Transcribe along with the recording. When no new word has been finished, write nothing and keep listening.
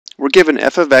given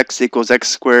f of x equals x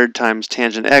squared times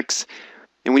tangent x,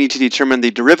 and we need to determine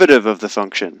the derivative of the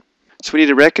function. So we need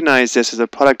to recognize this as a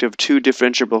product of two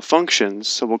differentiable functions.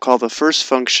 So we'll call the first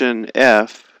function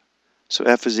f, so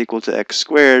f is equal to x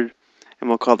squared, and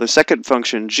we'll call the second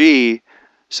function g,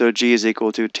 so g is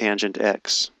equal to tangent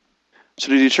x. So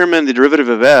to determine the derivative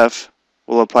of f,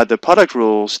 we'll apply the product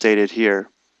rule stated here.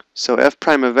 So f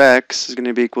prime of x is going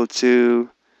to be equal to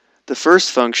the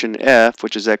first function f,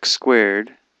 which is x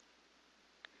squared,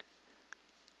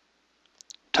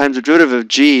 times the derivative of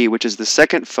g, which is the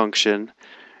second function,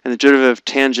 and the derivative of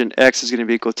tangent x is going to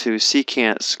be equal to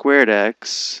secant squared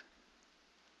x,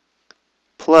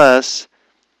 plus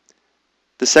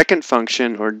the second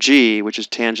function, or g, which is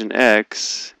tangent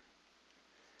x,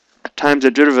 times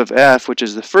the derivative of f, which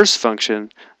is the first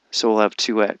function, so we'll have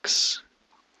 2x.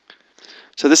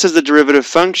 So this is the derivative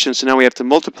function, so now we have to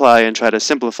multiply and try to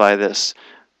simplify this.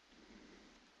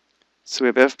 So we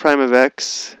have f prime of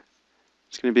x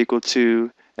is going to be equal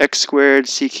to x squared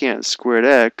secant squared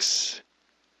x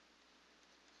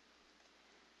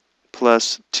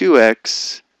plus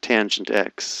 2x tangent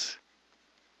x.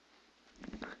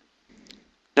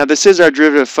 Now this is our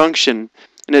derivative function,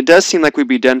 and it does seem like we'd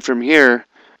be done from here,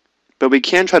 but we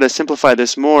can try to simplify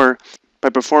this more by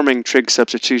performing trig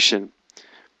substitution.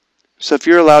 So if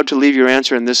you're allowed to leave your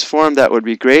answer in this form, that would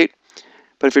be great.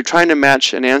 But if you're trying to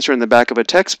match an answer in the back of a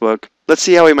textbook, let's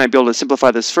see how we might be able to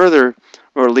simplify this further,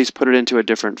 or at least put it into a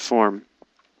different form.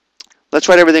 Let's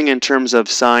write everything in terms of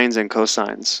sines and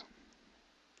cosines.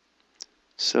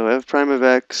 So f prime of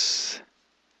x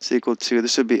is equal to,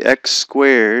 this would be x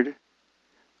squared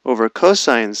over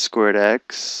cosine squared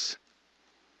x,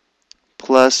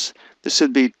 plus this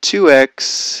would be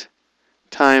 2x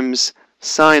times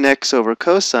sine x over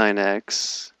cosine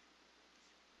x.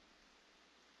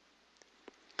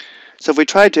 So if we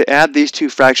tried to add these two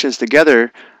fractions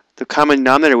together, the common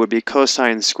denominator would be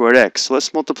cosine squared x. So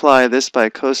let's multiply this by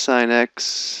cosine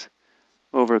x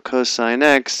over cosine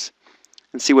x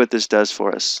and see what this does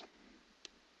for us.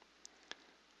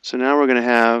 So now we're going to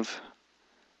have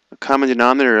a common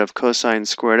denominator of cosine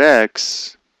squared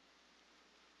x,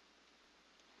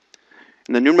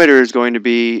 and the numerator is going to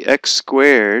be x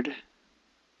squared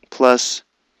plus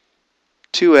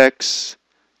 2x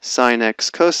sine x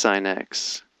cosine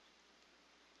x.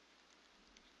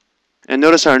 And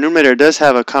notice our numerator does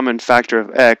have a common factor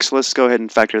of x. Let's go ahead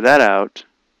and factor that out.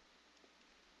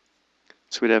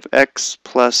 So we'd have x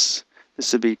plus,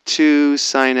 this would be 2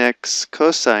 sine x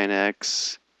cosine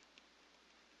x,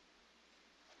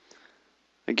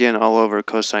 again all over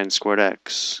cosine squared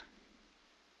x.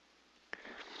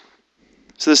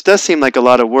 So this does seem like a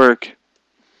lot of work,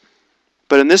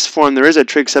 but in this form there is a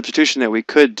trig substitution that we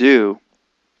could do.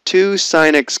 2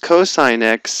 sine x cosine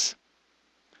x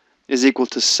is equal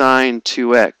to sine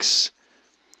 2x.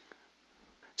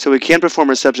 So we can perform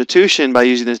a substitution by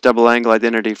using this double angle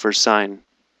identity for sine.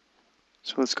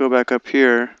 So let's go back up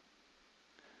here.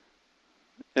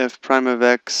 F prime of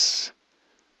x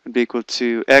would be equal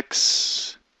to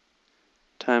x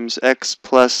times x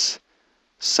plus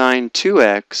sine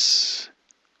 2x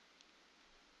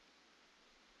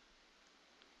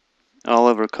all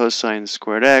over cosine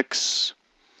squared x.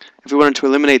 If we wanted to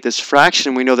eliminate this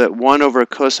fraction, we know that 1 over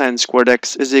cosine squared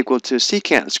x is equal to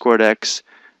secant squared x.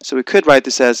 So we could write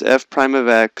this as f prime of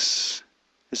x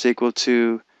is equal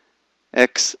to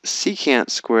x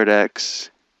secant squared x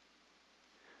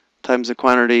times the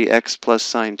quantity x plus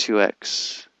sine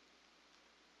 2x.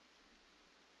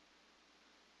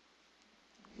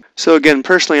 So again,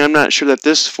 personally, I'm not sure that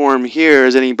this form here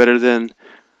is any better than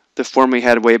the form we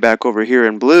had way back over here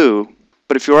in blue.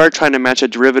 But if you are trying to match a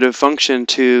derivative function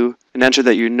to an answer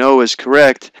that you know is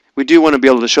correct, we do want to be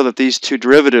able to show that these two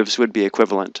derivatives would be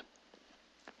equivalent.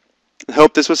 I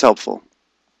hope this was helpful.